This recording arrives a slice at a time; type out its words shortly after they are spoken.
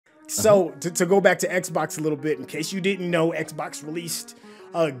So to go back to Xbox a little bit, in case you didn't know, Xbox released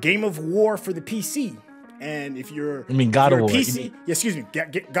Game of War for the PC. And if you're, God of War. PC, excuse me,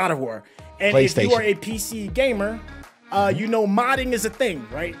 God of War. And if you are a PC gamer, you know modding is a thing,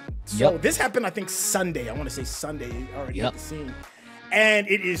 right? So this happened, I think, Sunday. I want to say Sunday already at the scene. And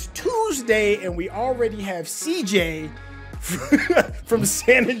it is Tuesday, and we already have CJ from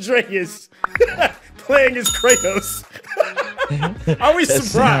San Andreas playing as Kratos. Are we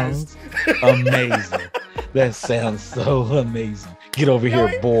surprised? Amazing. That sounds so amazing. Get over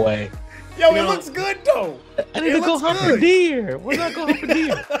here, boy. Yo, it looks good though. I need to go hunt for deer. We're not going for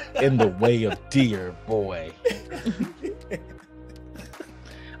deer. In the way of deer, boy.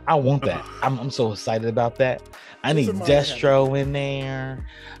 I want that. I'm so excited about that. I need Destro in there.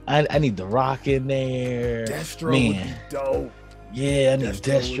 I need The Rock in there. Destro would be dope. Yeah, I need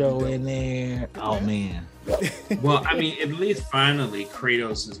Destro in there. Oh man. Well, I mean, at least finally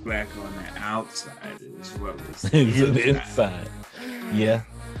Kratos is back on the outside as well as the inside. Yeah.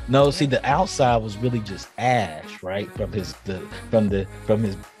 No, see, the outside was really just Ash, right? From his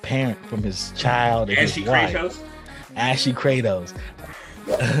child and Ashy his wife. Kratos? Ashy Kratos.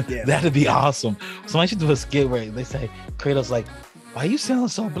 That'd be awesome. Somebody should do a skit where they say Kratos like, "Why you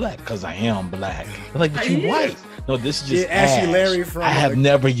sound so black?" Because I am black. They're like, but you white. No, this is just Ashy Ash. Larry from. I have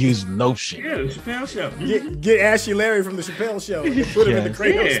never used lotion. Yeah, the Chappelle Show. Get Ashy Larry from the Chappelle Show and put him in the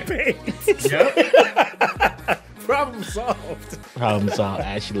Kratos paint. Yep. Problem solved. Problem solved.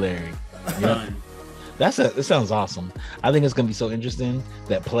 Ashy Larry. Yep. It sounds awesome. I think it's gonna be so interesting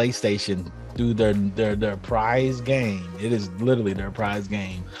that PlayStation, through their prize game, it is literally their prize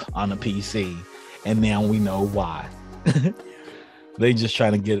game on the PC, and now we know why. They're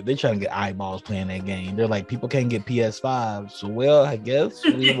trying to get eyeballs playing that game. They're like, people can't get PS5, so well, I guess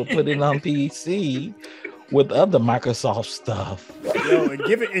we will put it on PC with other Microsoft stuff. Yo,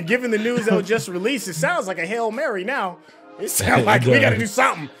 and given the news that was just released, it sounds like a Hail Mary now. It sounds like we got to do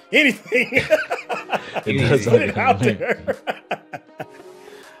something, anything. It does. Put it out there.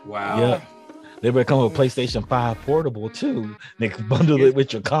 Wow. Yeah. They better come with PlayStation 5 portable too. They can bundle it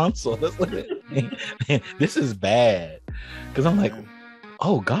with your console. That's what this is bad. Because I'm like,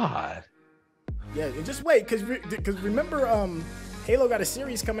 oh God. Yeah, and just wait, because remember, Halo got a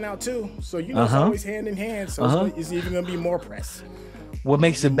series coming out too. So it's always hand in hand. So it's even gonna be more press. What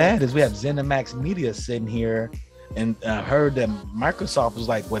makes it bad is we have ZeniMax Media sitting here, and I heard that Microsoft was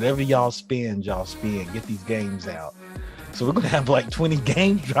like, whatever y'all spend, get these games out. So we're gonna have like 20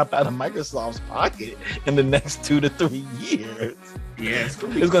 games drop out of Microsoft's pocket in the next 2 to 3 years. Yeah, it's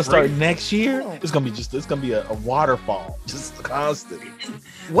gonna start next year. It's gonna be a waterfall, just constant.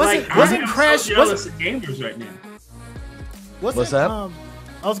 Wasn't Crash? Jealous of gamers right now. What's up?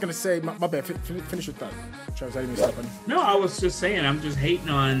 I was gonna say, my bad. Finish your thought, Travis. I didn't even stop on you. No, I was just saying, I'm just hating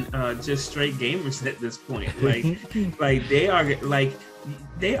on just straight gamers at this point. Like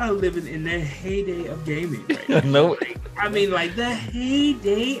they are living in their heyday of gaming right now. No, I mean, like the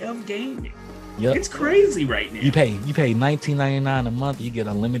heyday of gaming. Yep. It's crazy right now. You pay $19.99 a month, you get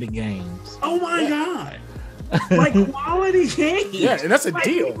unlimited games. Oh my God. Like quality games. Yeah, and that's a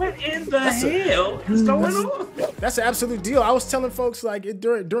deal. What in the hell is going on? That's an absolute deal. I was telling folks like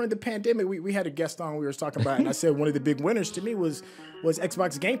during the pandemic, we had a guest on. We were talking about it, and I said one of the big winners to me was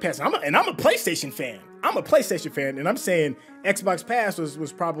Xbox Game Pass. I'm a PlayStation fan. And I'm saying Xbox Pass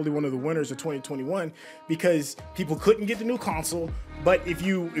was probably one of the winners of 2021 because people couldn't get the new console. But if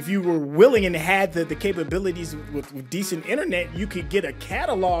you were willing and had the capabilities with decent internet, you could get a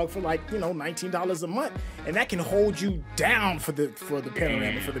catalog for like $19 a month, and that can hold you down for the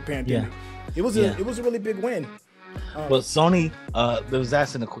panorama, for the pandemic. Yeah. It was a really big win. Well, Sony, there was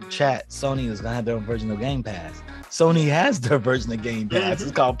asking in a quick chat, Sony is gonna have their own version of Game Pass. Sony has their version of Game Pass.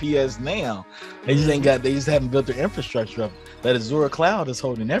 It's called PS Now. They just haven't built their infrastructure up. That Azure cloud is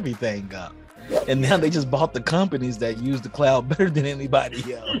holding everything up. And now they just bought the companies that use the cloud better than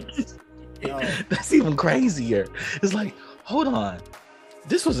anybody else. That's even crazier. It's like, hold on.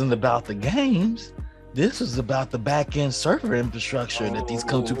 This wasn't about the games. This was about the back-end server infrastructure that these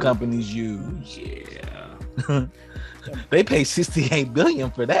two companies use. Yeah. They pay $68 billion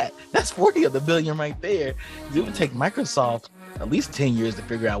for that. That's 40 of the billion right there. It would take Microsoft at least 10 years to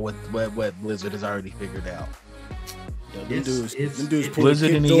figure out what Blizzard has already figured out. Them dudes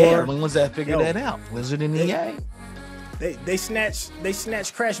Blizzard and EA. When was that figured that out? Blizzard and EA. They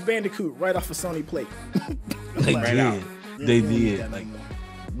snatched Crash Bandicoot right off of Sony plate. They did. They did. Like,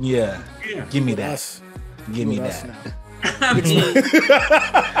 yeah. Give me that. Give me that. I mean,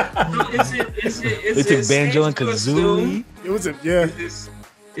 they took Banjo and Kazooie. It was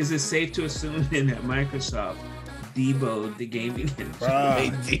Is it safe to assume then that Microsoft devoed the gaming industry.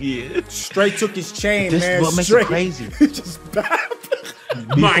 Bruh. They did. Straight took his chain, This man. is what makes Straight. it crazy. Just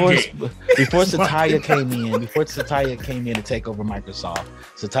Before Satya came in to take over Microsoft,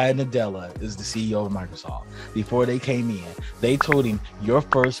 Satya Nadella is the CEO of Microsoft. Before they came in, they told him your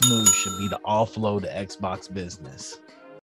first move should be to offload the Xbox business.